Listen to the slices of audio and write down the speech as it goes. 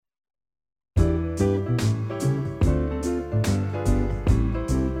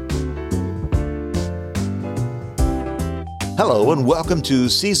Hello and welcome to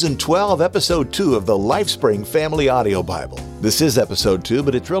Season 12, Episode 2 of the LifeSpring Family Audio Bible. This is Episode 2,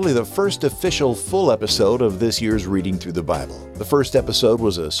 but it's really the first official full episode of this year's reading through the Bible. The first episode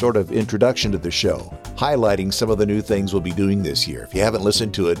was a sort of introduction to the show, highlighting some of the new things we'll be doing this year. If you haven't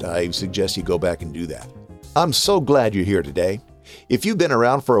listened to it, I suggest you go back and do that. I'm so glad you're here today. If you've been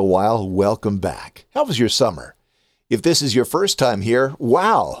around for a while, welcome back. How was your summer? If this is your first time here,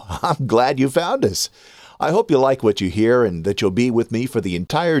 wow, I'm glad you found us. I hope you like what you hear and that you'll be with me for the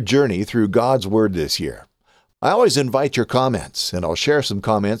entire journey through God's Word this year. I always invite your comments, and I'll share some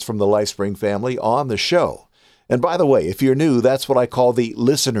comments from the LifeSpring family on the show. And by the way, if you're new, that's what I call the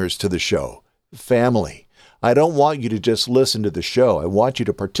listeners to the show, family. I don't want you to just listen to the show. I want you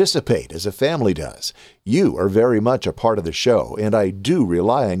to participate as a family does. You are very much a part of the show, and I do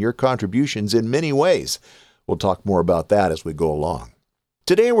rely on your contributions in many ways. We'll talk more about that as we go along.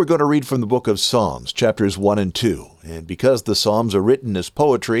 Today we're going to read from the book of Psalms, chapters 1 and 2. And because the Psalms are written as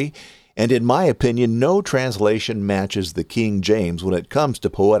poetry, and in my opinion no translation matches the King James when it comes to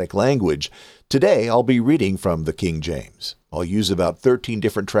poetic language, today I'll be reading from the King James. I'll use about 13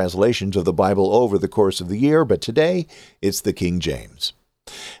 different translations of the Bible over the course of the year, but today it's the King James.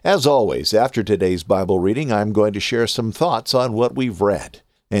 As always, after today's Bible reading, I'm going to share some thoughts on what we've read.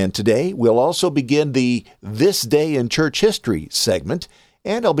 And today we'll also begin the This Day in Church History segment,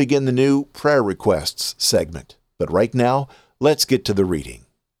 and I'll begin the new Prayer Requests segment. But right now, let's get to the reading.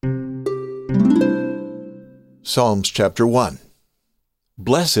 Psalms chapter 1.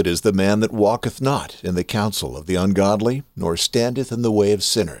 Blessed is the man that walketh not in the counsel of the ungodly, nor standeth in the way of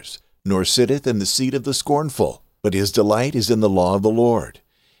sinners, nor sitteth in the seat of the scornful, but his delight is in the law of the Lord,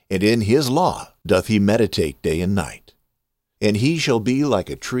 and in his law doth he meditate day and night. And he shall be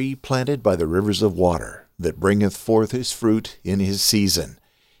like a tree planted by the rivers of water, that bringeth forth his fruit in his season.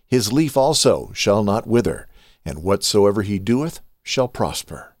 His leaf also shall not wither, and whatsoever he doeth shall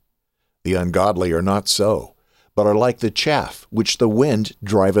prosper. The ungodly are not so, but are like the chaff which the wind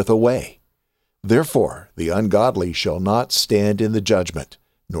driveth away. Therefore the ungodly shall not stand in the judgment,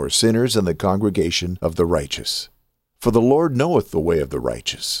 nor sinners in the congregation of the righteous. For the Lord knoweth the way of the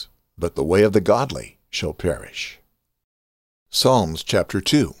righteous, but the way of the godly shall perish. Psalms chapter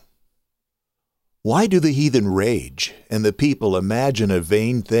 2. Why do the heathen rage, and the people imagine a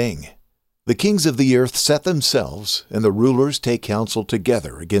vain thing? The kings of the earth set themselves, and the rulers take counsel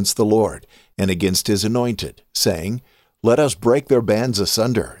together against the Lord, and against his anointed, saying, Let us break their bands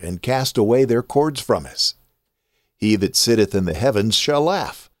asunder, and cast away their cords from us. He that sitteth in the heavens shall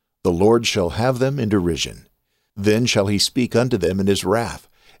laugh, the Lord shall have them in derision. Then shall he speak unto them in his wrath,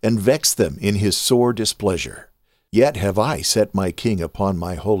 and vex them in his sore displeasure. Yet have I set my king upon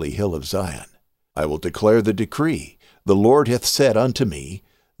my holy hill of Zion. I will declare the decree. The Lord hath said unto me,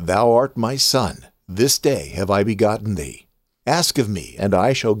 Thou art my son, this day have I begotten thee. Ask of me, and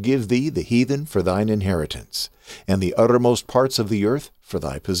I shall give thee the heathen for thine inheritance, and the uttermost parts of the earth for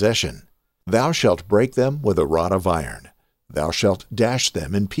thy possession. Thou shalt break them with a rod of iron. Thou shalt dash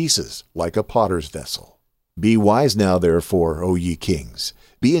them in pieces like a potter's vessel. Be wise now, therefore, O ye kings.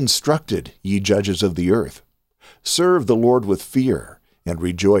 Be instructed, ye judges of the earth. Serve the Lord with fear, and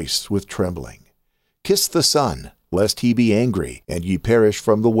rejoice with trembling. Kiss the Son, lest he be angry, and ye perish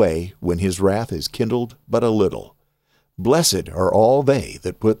from the way, when his wrath is kindled but a little. Blessed are all they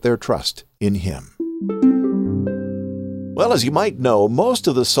that put their trust in him. Well, as you might know, most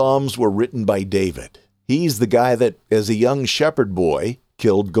of the Psalms were written by David. He's the guy that, as a young shepherd boy,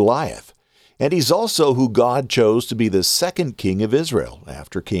 killed Goliath. And he's also who God chose to be the second king of Israel,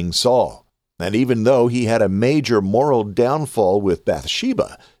 after King Saul. And even though he had a major moral downfall with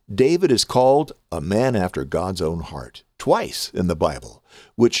Bathsheba, David is called a man after God's own heart, twice in the Bible,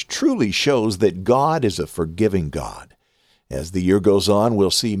 which truly shows that God is a forgiving God. As the year goes on,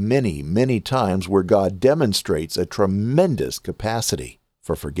 we'll see many, many times where God demonstrates a tremendous capacity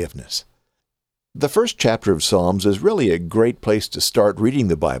for forgiveness. The first chapter of Psalms is really a great place to start reading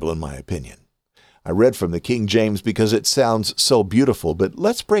the Bible, in my opinion. I read from the King James because it sounds so beautiful, but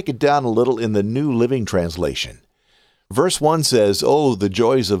let's break it down a little in the New Living Translation. Verse 1 says, Oh, the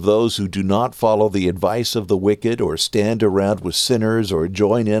joys of those who do not follow the advice of the wicked, or stand around with sinners, or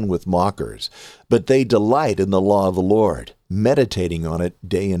join in with mockers, but they delight in the law of the Lord, meditating on it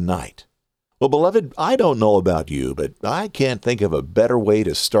day and night. Well, beloved, I don't know about you, but I can't think of a better way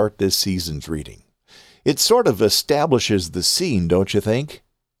to start this season's reading. It sort of establishes the scene, don't you think?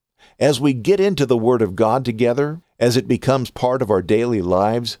 As we get into the Word of God together, as it becomes part of our daily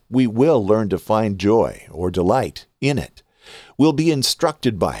lives, we will learn to find joy or delight in it. We'll be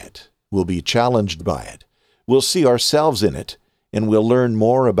instructed by it. We'll be challenged by it. We'll see ourselves in it, and we'll learn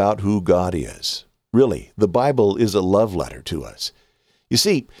more about who God is. Really, the Bible is a love letter to us. You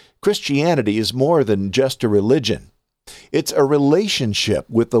see, Christianity is more than just a religion. It's a relationship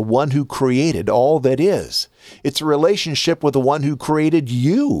with the one who created all that is. It's a relationship with the one who created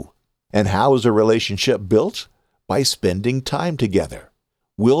you. And how is a relationship built? By spending time together.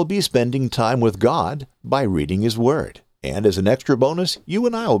 We'll be spending time with God by reading His Word. And as an extra bonus, you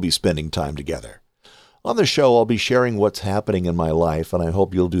and I will be spending time together. On the show, I'll be sharing what's happening in my life, and I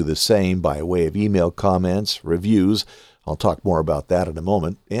hope you'll do the same by way of email comments, reviews. I'll talk more about that in a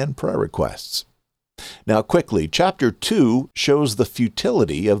moment, and prayer requests. Now, quickly, Chapter 2 shows the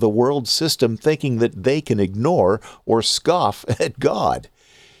futility of the world system thinking that they can ignore or scoff at God.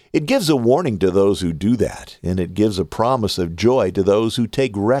 It gives a warning to those who do that, and it gives a promise of joy to those who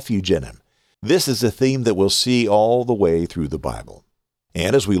take refuge in Him. This is a theme that we'll see all the way through the Bible.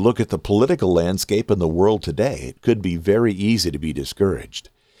 And as we look at the political landscape in the world today, it could be very easy to be discouraged.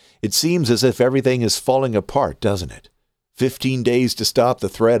 It seems as if everything is falling apart, doesn't it? 15 days to stop the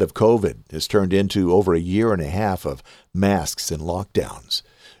threat of COVID has turned into over a year and a half of masks and lockdowns.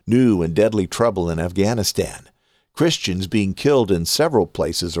 New and deadly trouble in Afghanistan. Christians being killed in several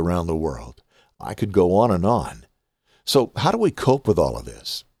places around the world. I could go on and on. So how do we cope with all of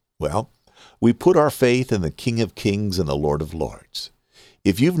this? Well, we put our faith in the King of Kings and the Lord of Lords.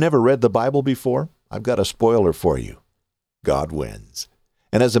 If you've never read the Bible before, I've got a spoiler for you. God wins.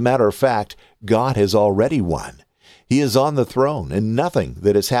 And as a matter of fact, God has already won. He is on the throne, and nothing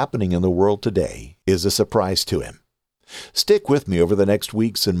that is happening in the world today is a surprise to Him. Stick with me over the next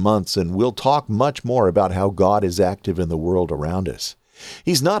weeks and months, and we'll talk much more about how God is active in the world around us.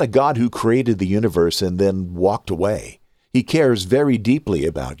 He's not a God who created the universe and then walked away. He cares very deeply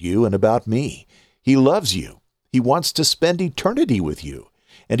about you and about me. He loves you. He wants to spend eternity with you,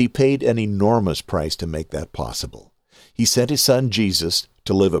 and He paid an enormous price to make that possible. He sent His Son Jesus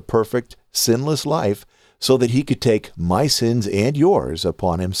to live a perfect, sinless life so that He could take my sins and yours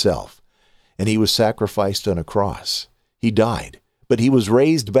upon Himself. And He was sacrificed on a cross. He died, but He was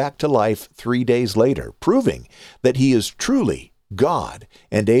raised back to life 3 days later, proving that He is truly God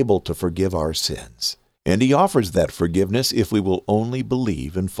and able to forgive our sins. And He offers that forgiveness if we will only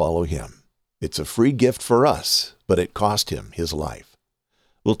believe and follow Him. It's a free gift for us, but it cost Him His life.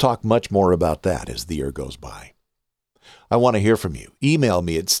 We'll talk much more about that as the year goes by. I want to hear from you. Email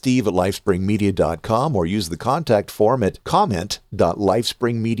me at steve@lifespringmedia.com or use the contact form at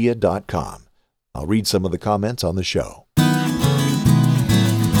comment.lifespringmedia.com. I'll read some of the comments on the show.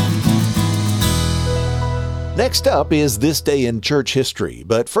 Next up is This Day in Church History,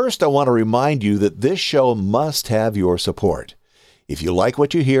 but first I want to remind you that this show must have your support. If you like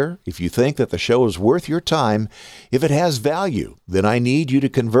what you hear, if you think that the show is worth your time, if it has value, then I need you to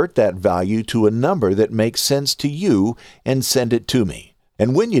convert that value to a number that makes sense to you and send it to me.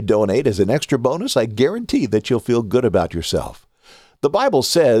 And when you donate as an extra bonus, I guarantee that you'll feel good about yourself. The Bible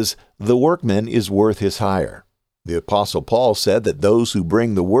says, "The workman is worth his hire." The Apostle Paul said that those who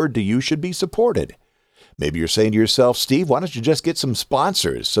bring the word to you should be supported. Maybe you're saying to yourself, Steve, why don't you just get some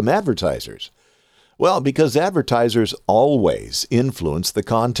sponsors, some advertisers? Well, because advertisers always influence the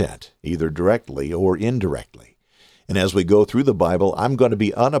content, either directly or indirectly. And as we go through the Bible, I'm going to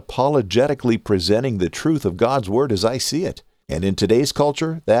be unapologetically presenting the truth of God's Word as I see it. And in today's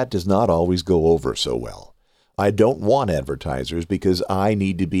culture, that does not always go over so well. I don't want advertisers because I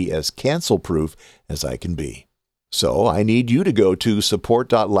need to be as cancel-proof as I can be. So I need you to go to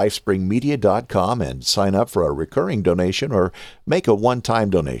support.lifespringmedia.com and sign up for a recurring donation or make a one-time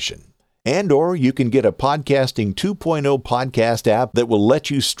donation. And/or you can get a Podcasting 2.0 podcast app that will let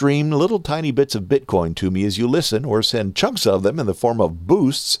you stream little tiny bits of Bitcoin to me as you listen, or send chunks of them in the form of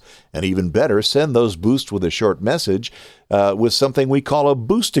boosts, and even better, send those boosts with a short message with something we call a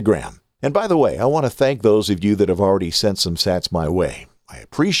boostagram. And by the way, I want to thank those of you that have already sent some sats my way. I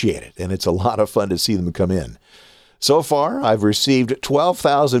appreciate it, and it's a lot of fun to see them come in. So far, I've received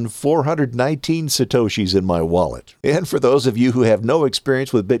 12,419 Satoshis in my wallet. And for those of you who have no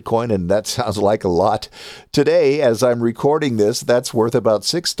experience with Bitcoin, and that sounds like a lot, today, as I'm recording this, that's worth about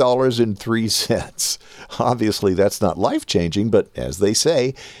 $6.03. Obviously, that's not life-changing, but as they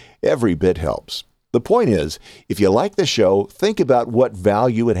say, every bit helps. The point is, if you like the show, think about what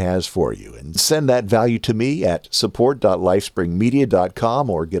value it has for you and send that value to me at support.lifespringmedia.com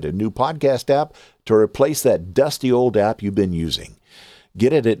or get a new podcast app to replace that dusty old app you've been using.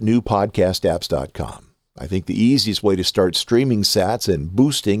 Get it at newpodcastapps.com. I think the easiest way to start streaming sats and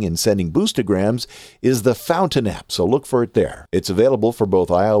boosting and sending boostagrams is the Fountain app, so look for it there. It's available for both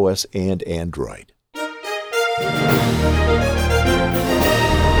iOS and Android.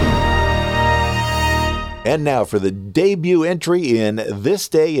 And now for the debut entry in This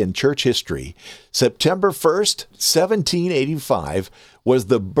Day in Church History. September 1st, 1785, was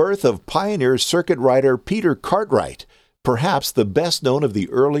the birth of pioneer circuit rider Peter Cartwright, perhaps the best known of the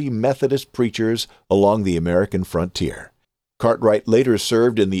early Methodist preachers along the American frontier. Cartwright later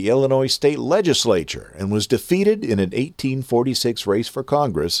served in the Illinois state legislature and was defeated in an 1846 race for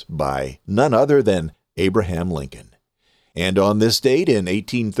Congress by none other than Abraham Lincoln. And on this date in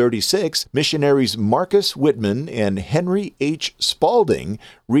 1836, missionaries Marcus Whitman and Henry H. Spalding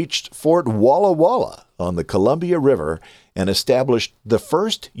reached Fort Walla Walla on the Columbia River and established the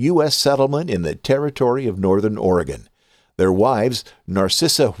first U.S. settlement in the territory of northern Oregon. Their wives,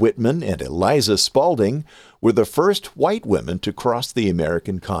 Narcissa Whitman and Eliza Spalding, were the first white women to cross the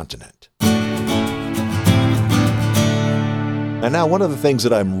American continent. And now one of the things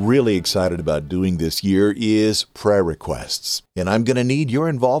that I'm really excited about doing this year is prayer requests. And I'm going to need your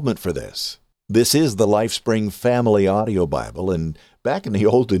involvement for this. This is the LifeSpring Family Audio Bible, and back in the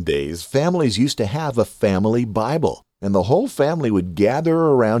olden days, families used to have a family Bible. And the whole family would gather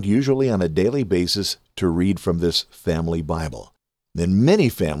around, usually on a daily basis, to read from this family Bible. Then many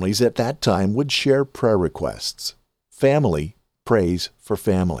families at that time would share prayer requests. Family prays for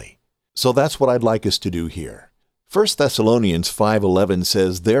family. So that's what I'd like us to do here. 1 Thessalonians 5:11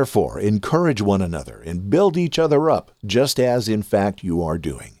 says, "Therefore, encourage one another and build each other up, just as in fact you are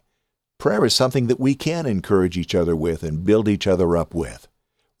doing." Prayer is something that we can encourage each other with and build each other up with.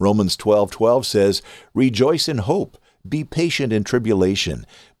 Romans 12:12 says, "Rejoice in hope, be patient in tribulation,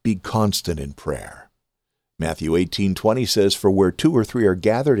 be constant in prayer." Matthew 18:20 says, "For where 2 or 3 are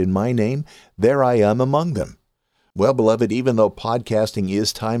gathered in my name, there I am among them." Well, beloved, even though podcasting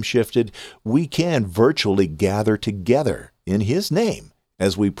is time-shifted, we can virtually gather together in His name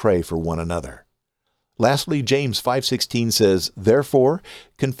as we pray for one another. Lastly, James 5:16 says, "Therefore,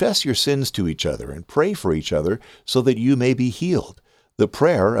 confess your sins to each other and pray for each other so that you may be healed. The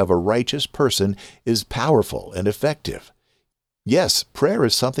prayer of a righteous person is powerful and effective." Yes, prayer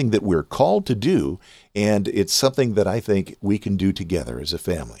is something that we're called to do, and it's something that I think we can do together as a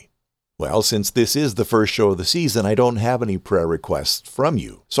family. Well, since this is the first show of the season, I don't have any prayer requests from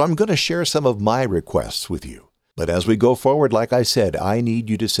you, so I'm going to share some of my requests with you. But as we go forward, like I said, I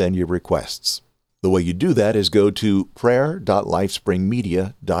need you to send your requests. The way you do that is go to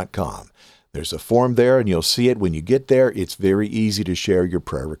prayer.lifespringmedia.com. There's a form there, and you'll see it when you get there. It's very easy to share your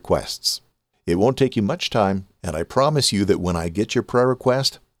prayer requests. It won't take you much time, and I promise you that when I get your prayer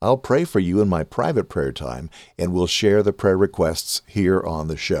request, I'll pray for you in my private prayer time, and we'll share the prayer requests here on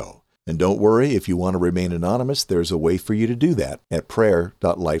the show. And don't worry, if you want to remain anonymous, there's a way for you to do that at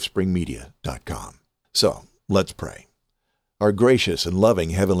prayer.lifespringmedia.com. So, let's pray. Our gracious and loving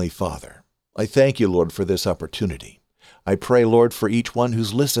Heavenly Father, I thank you, Lord, for this opportunity. I pray, Lord, for each one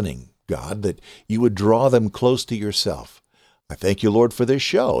who's listening, God, that you would draw them close to yourself. I thank you, Lord, for this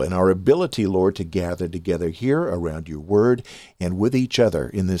show and our ability, Lord, to gather together here around your word and with each other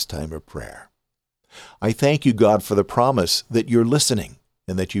in this time of prayer. I thank you, God, for the promise that you're listening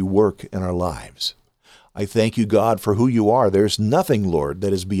and that you work in our lives. I thank you, God, for who you are. There's nothing, Lord,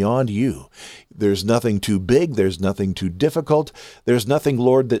 that is beyond you. There's nothing too big. There's nothing too difficult. There's nothing,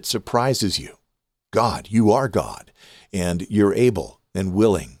 Lord, that surprises you. God, you are God, and you're able and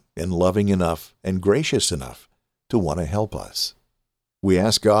willing and loving enough and gracious enough to want to help us. We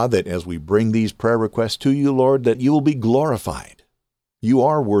ask, God, that as we bring these prayer requests to you, Lord, that you will be glorified. You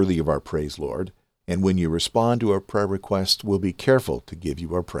are worthy of our praise, Lord. And when you respond to our prayer requests, we'll be careful to give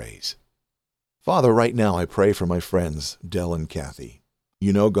you our praise. Father, right now I pray for my friends, Del and Kathy.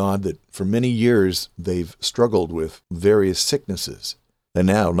 You know, God, that for many years they've struggled with various sicknesses. And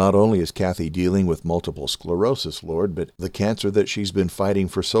now, not only is Kathy dealing with multiple sclerosis, Lord, but the cancer that she's been fighting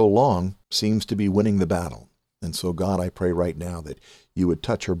for so long seems to be winning the battle. And so, God, I pray right now that you would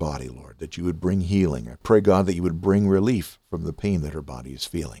touch her body, Lord, that you would bring healing. I pray, God, that you would bring relief from the pain that her body is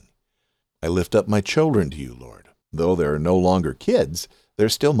feeling. I lift up my children to you, Lord. Though they're no longer kids, they're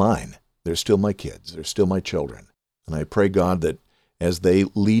still mine. They're still my kids. They're still my children. And I pray, God, that as they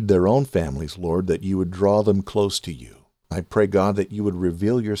lead their own families, Lord, that you would draw them close to you. I pray, God, that you would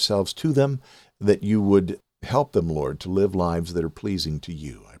reveal yourselves to them, that you would help them, Lord, to live lives that are pleasing to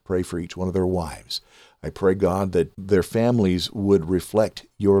you. I pray for each one of their wives. I pray, God, that their families would reflect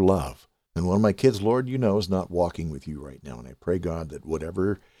your love. And one of my kids, Lord, you know, is not walking with you right now. And I pray, God, that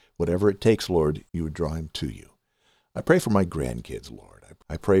whatever it takes, Lord, you would draw him to you. I pray for my grandkids, Lord.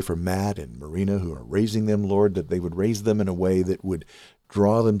 I pray for Matt and Marina who are raising them, Lord, that they would raise them in a way that would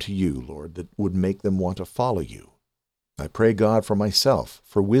draw them to you, Lord, that would make them want to follow you. I pray, God, for myself,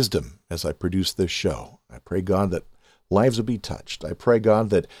 for wisdom as I produce this show. I pray, God, that lives would be touched. I pray, God,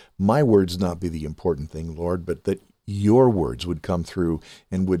 that my words not be the important thing, Lord, but that your words would come through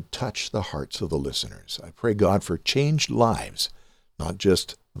and would touch the hearts of the listeners. I pray, God, for changed lives, not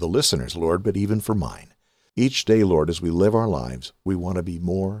just the listeners, Lord, but even for mine. Each day, Lord, as we live our lives, we want to be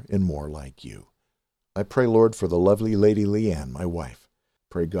more and more like you. I pray, Lord, for the lovely Lady Leanne, my wife.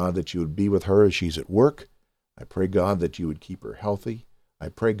 Pray, God, that you would be with her as she's at work. I pray, God, that you would keep her healthy. I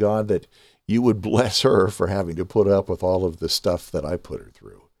pray, God, that you would bless her for having to put up with all of the stuff that I put her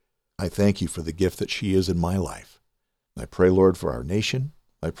through. I thank you for the gift that she is in my life. I pray, Lord, for our nation.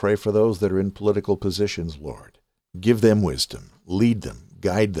 I pray for those that are in political positions, Lord. Give them wisdom, lead them,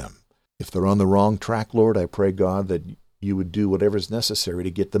 guide them. If they're on the wrong track, Lord, I pray, God, that you would do whatever is necessary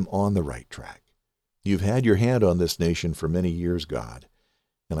to get them on the right track. You've had your hand on this nation for many years, God,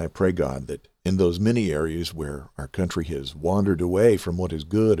 and I pray, God, that in those many areas where our country has wandered away from what is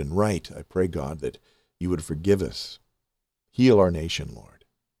good and right, I pray, God, that you would forgive us. Heal our nation, Lord.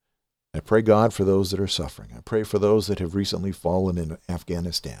 I pray, God, for those that are suffering. I pray for those that have recently fallen in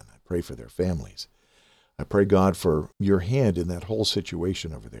Afghanistan. I pray for their families. I pray, God, for your hand in that whole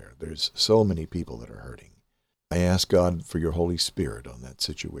situation over there. There's so many people that are hurting. I ask, God, for your Holy Spirit on that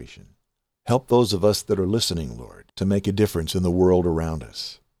situation. Help those of us that are listening, Lord, to make a difference in the world around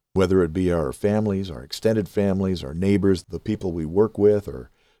us, whether it be our families, our extended families, our neighbors, the people we work with or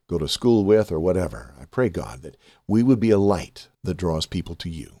go to school with or whatever. I pray, God, that we would be a light that draws people to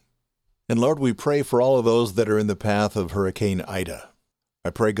you. And Lord, we pray for all of those that are in the path of Hurricane Ida. I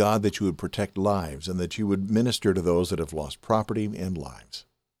pray, God, that you would protect lives and that you would minister to those that have lost property and lives.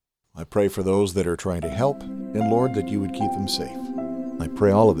 I pray for those that are trying to help, and Lord, that you would keep them safe. I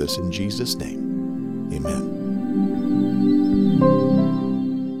pray all of this in Jesus' name. Amen.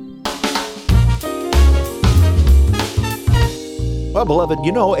 Well, beloved,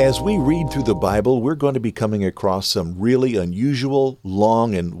 as we read through the Bible, we're going to be coming across some really unusual,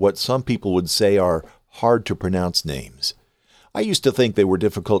 long, and what some people would say are hard to pronounce names. I used to think they were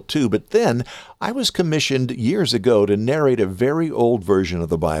difficult too, but then I was commissioned years ago to narrate a very old version of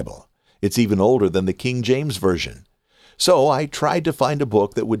the Bible. It's even older than the King James Version. So I tried to find a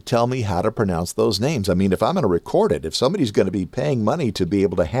book that would tell me how to pronounce those names. I mean, if I'm going to record it, if somebody's going to be paying money to be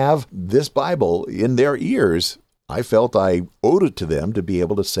able to have this Bible in their ears, I felt I owed it to them to be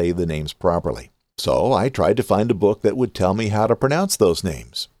able to say the names properly. So I tried to find a book that would tell me how to pronounce those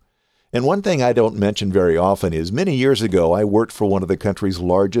names. And one thing I don't mention very often is many years ago I worked for one of the country's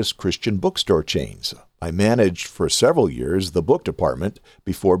largest Christian bookstore chains. I managed for several years the book department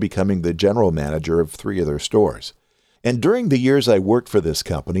before becoming the general manager of 3 of their stores. And during the years I worked for this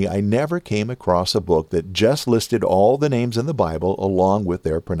company, I never came across a book that just listed all the names in the Bible along with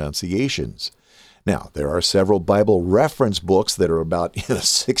their pronunciations. Now, there are several Bible reference books that are about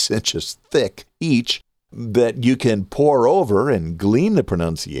 6 inches thick each, that you can pore over and glean the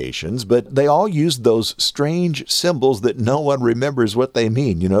pronunciations, but they all use those strange symbols that no one remembers what they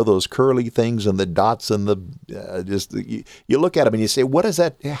mean. Those curly things and the dots and you look at them and you say, what is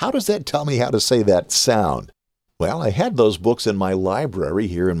that? How does that tell me how to say that sound? Well, I had those books in my library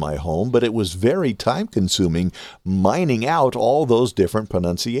here in my home, but it was very time-consuming mining out all those different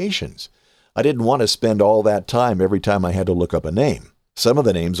pronunciations. I didn't want to spend all that time every time I had to look up a name. Some of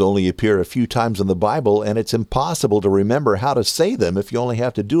the names only appear a few times in the Bible, and it's impossible to remember how to say them if you only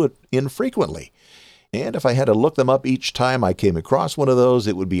have to do it infrequently. And if I had to look them up each time I came across one of those,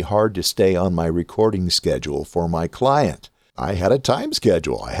 it would be hard to stay on my recording schedule for my client. I had a time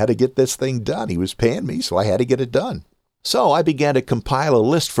schedule. I had to get this thing done. He was paying me, so I had to get it done. So I began to compile a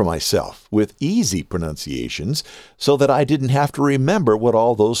list for myself with easy pronunciations so that I didn't have to remember what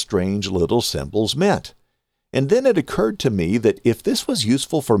all those strange little symbols meant. And then it occurred to me that if this was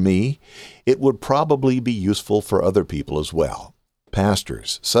useful for me, it would probably be useful for other people as well.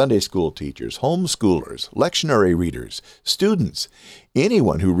 Pastors, Sunday school teachers, homeschoolers, lectionary readers, students,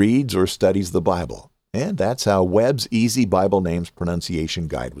 anyone who reads or studies the Bible. And that's how Webb's Easy Bible Names Pronunciation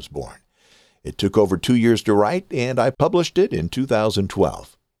Guide was born. It took over 2 years to write, and I published it in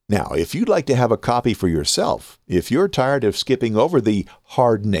 2012. Now, if you'd like to have a copy for yourself, if you're tired of skipping over the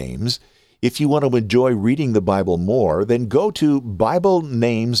hard names, if you want to enjoy reading the Bible more, then go to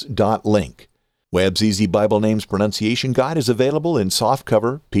BibleNames.link. Webb's Easy Bible Names Pronunciation Guide is available in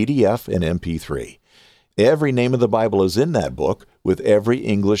softcover, PDF, and MP3. Every name of the Bible is in that book, with every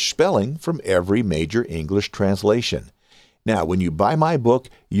English spelling from every major English translation. Now, when you buy my book,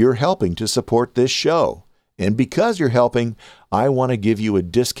 you're helping to support this show. And because you're helping, I want to give you a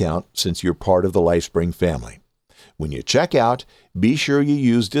discount since you're part of the LifeSpring family. When you check out, be sure you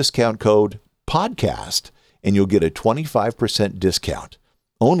use discount code PODCAST, and you'll get a 25% discount,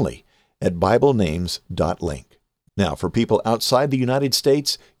 only at BibleNames.link. Now, for people outside the United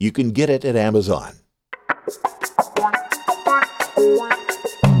States, you can get it at Amazon.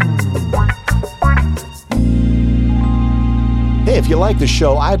 Hey, if you like the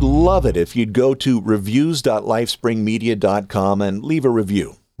show, I'd love it if you'd go to reviews.lifespringmedia.com and leave a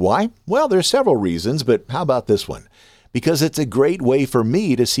review. Why? Well, there's several reasons, but how about this one? Because it's a great way for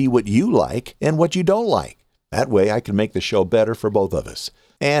me to see what you like and what you don't like. That way I can make the show better for both of us.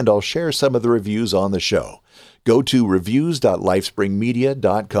 And I'll share some of the reviews on the show. Go to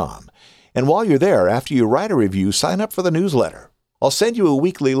reviews.lifespringmedia.com. And while you're there, after you write a review, sign up for the newsletter. I'll send you a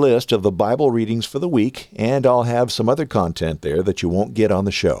weekly list of the Bible readings for the week, and I'll have some other content there that you won't get on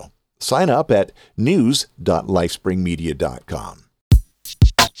the show. Sign up at news.lifespringmedia.com.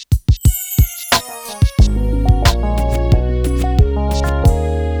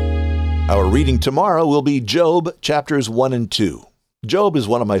 Our reading tomorrow will be Job chapters 1 and 2. Job is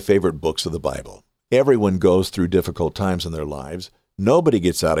one of my favorite books of the Bible. Everyone goes through difficult times in their lives. Nobody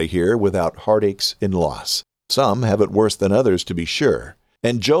gets out of here without heartaches and loss. Some have it worse than others, to be sure.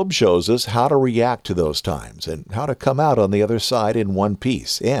 And Job shows us how to react to those times and how to come out on the other side in one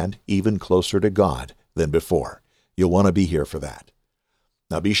piece and even closer to God than before. You'll want to be here for that.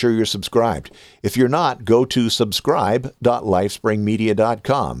 Now be sure you're subscribed. If you're not, go to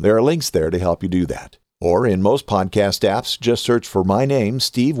subscribe.lifespringmedia.com. There are links there to help you do that. Or in most podcast apps, just search for my name,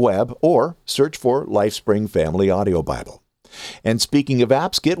 Steve Webb, or search for LifeSpring Family Audio Bible. And speaking of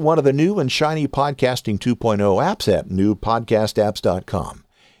apps, get one of the new and shiny Podcasting 2.0 apps at newpodcastapps.com.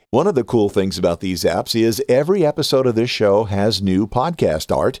 One of the cool things about these apps is every episode of this show has new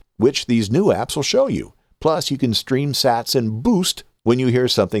podcast art, which these new apps will show you. Plus, you can stream sats and boost when you hear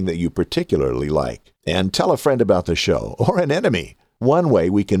something that you particularly like. And tell a friend about the show, or an enemy. One way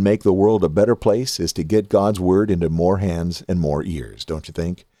we can make the world a better place is to get God's Word into more hands and more ears, don't you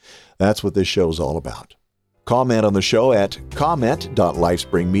think? That's what this show's all about. Comment on the show at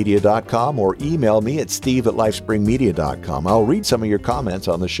comment.lifespringmedia.com or email me at steve@lifespringmedia.com. I'll read some of your comments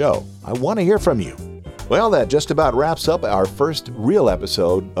on the show. I want to hear from you. Well, that just about wraps up our first real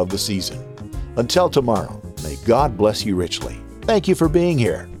episode of the season. Until tomorrow, may God bless you richly. Thank you for being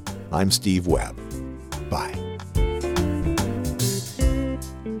here. I'm Steve Webb. Bye.